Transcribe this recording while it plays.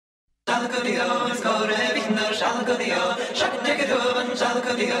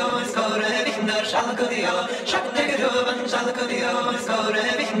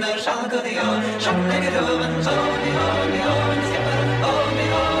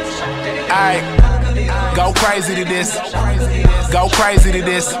Go crazy to this. Go crazy to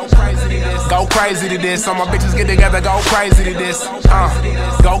this. Go crazy to this. All my bitches get together, go crazy to this.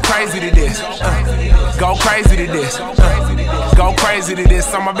 Go crazy to this. Go crazy to this. Go crazy to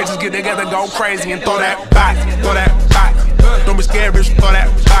this. All my bitches get together, go crazy and throw that back. Throw that back. Don't be scared, bitch, throw that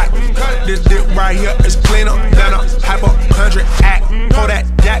back. This dick right here is cleaner than a hyper 100 act. Hold that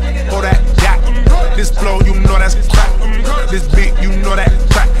jack, hold that jack. This flow, you know that's crack. This beat, you know that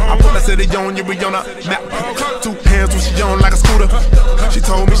crack. I put that city on, you be on a map. 2 hands when she on like a scooter. She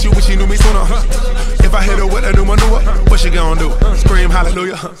told me she wish she knew me sooner. If I hit her with a new maneuver, what she gon' do? Scream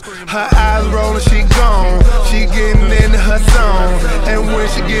hallelujah. Her eyes rollin', she gone. She getting in her zone. And when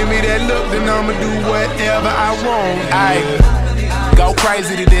she give me that look, then I'ma do whatever I want. Ayy, go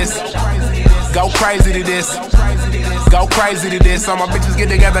crazy to this. Go crazy to this. Go crazy to this. All my bitches get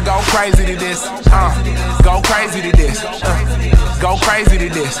together, go crazy to this. Go crazy to this. Go crazy to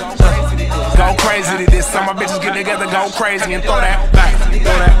this. Go crazy to this. All my bitches get together, go crazy and throw that back.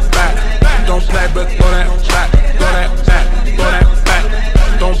 Throw that back. Don't play, but throw that back. Throw that back. Throw that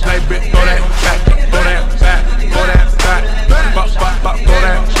back. Don't play, but throw that back. Throw that back. Throw that back. Throw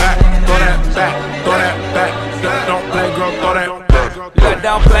that back. Throw that back. Throw that back. Don't play, girl, throw that back. Look,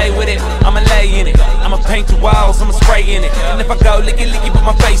 don't play with it, I'ma lay in it. I'ma paint the walls, I'ma spray in it. And if I go licky, put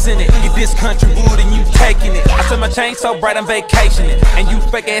my face in it. Get this country wood and you taking it. I said my chain so bright, I'm vacationing. And you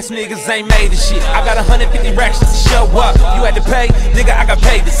fake ass niggas ain't made of shit. I got 150 racks just to show up. You had to pay, nigga, I got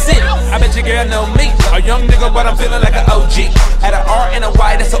paid to sit. I bet your girl know me, a young nigga, but I'm feeling like an OG. Had an R and a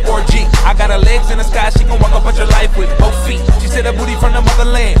Y, that's an orgy. I got her legs in the sky, she gon' walk up on your life with both feet. She said her booty from the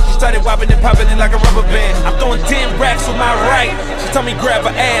motherland. She started wobbling and popping it like a rubber band. I'm throwing 10 racks with my right. She told me grab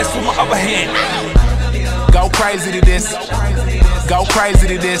her ass with my other hand. Go crazy to this. Go crazy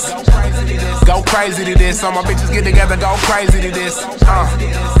to this. Go crazy to this. All my bitches get together, go crazy to this.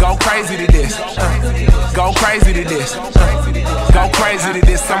 Go crazy to this. Go crazy to this. Go crazy to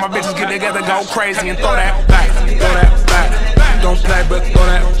this. All my bitches get together, go crazy and throw that back. Throw that back. Don't play, but throw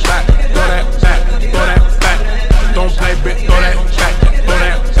that back. Throw that back. Throw that back. Don't play, but throw that back. Throw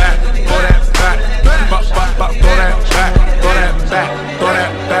that back. Throw that back. Throw that back. Throw that back. Throw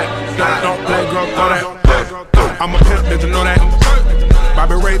that back. Don't play, girl, throw that back. I'm a pimp, did you know that?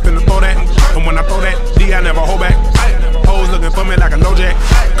 Bobby Ray finna throw that. And when I throw that, D, I never hold back. Hoes looking for me like a low jack.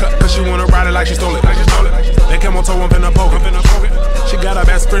 Cause she wanna ride it like she stole it. They came on toe, I'm finna poke it. She got her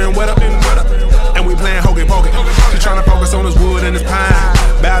best friend wet up. And we playing hokey pokey. She tryna focus on this wood and this pine.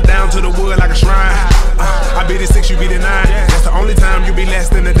 Bow down to the wood like a shrine. I be the 6, you be the 9. That's the only time you be less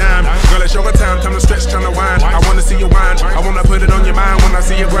than a dime. Girl, it's yoga time to stretch, time to wind. I wanna see you wind. I wanna put it on your mind when I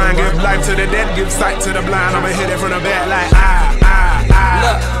see you grind. Give life to the dead, give sight to the blind. I'ma hit it from the back like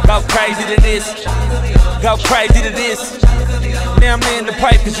Look, go crazy to this. Go crazy to this. Now I'm in the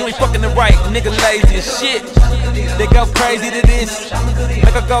pipe cause you ain't fucking the right. Nigga lazy as shit. They go crazy to this.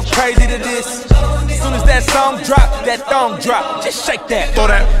 Make her go crazy to this. As soon as that song drop, that thong drop. Just shake that. Throw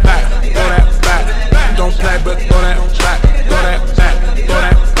that back. Throw that back. Don't play, but throw that back. Throw that back. Throw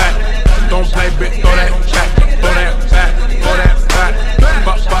that back. Don't play, but throw that back. Throw that back. Throw that back. Throw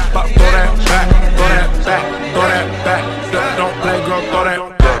that back. Throw that back. Throw that back. Don't play, girl, throw that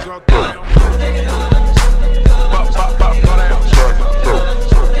back.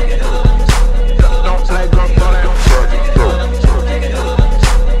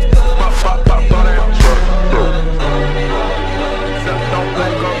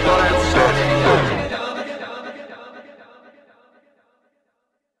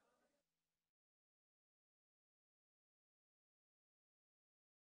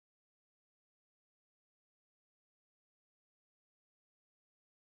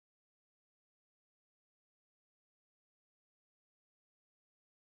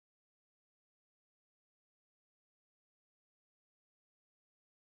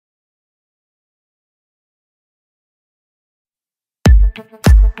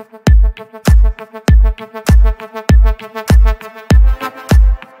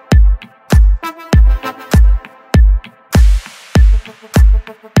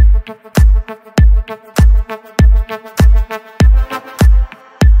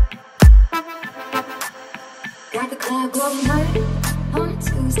 Got the club going hard on a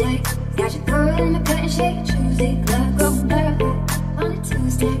Tuesday. Got your girl in the curtain shake Tuesday. Club going hard on a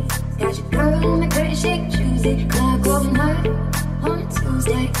Tuesday. Got your girl in the curtain shake Tuesday. Club going hard on a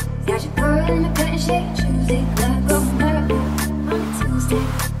Tuesday. Got your girl in the curtain shake Tuesday. Club going hard on a Tuesday.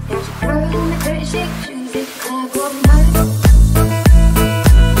 got your girl in the curtain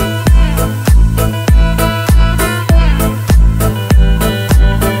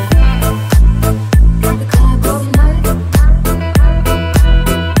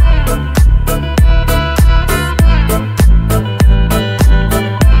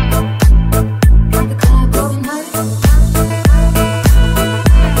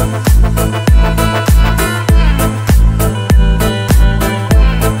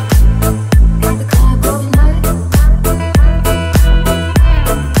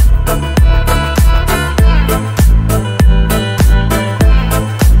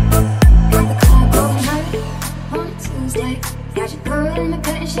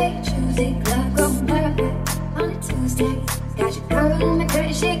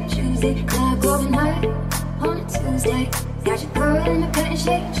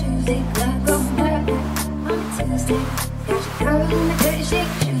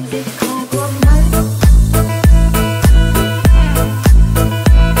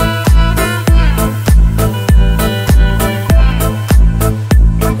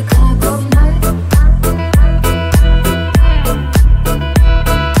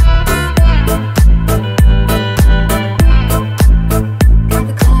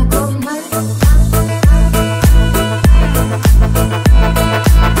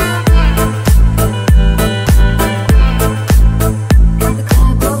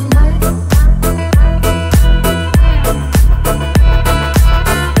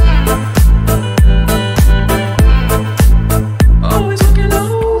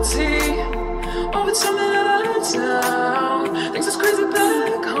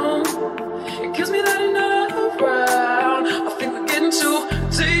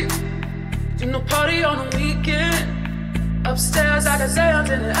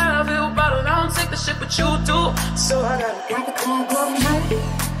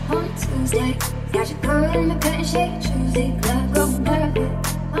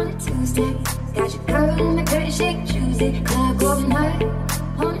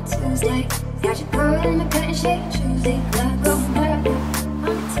shake, Tuesday, club going hard.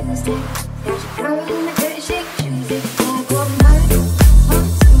 Got your girl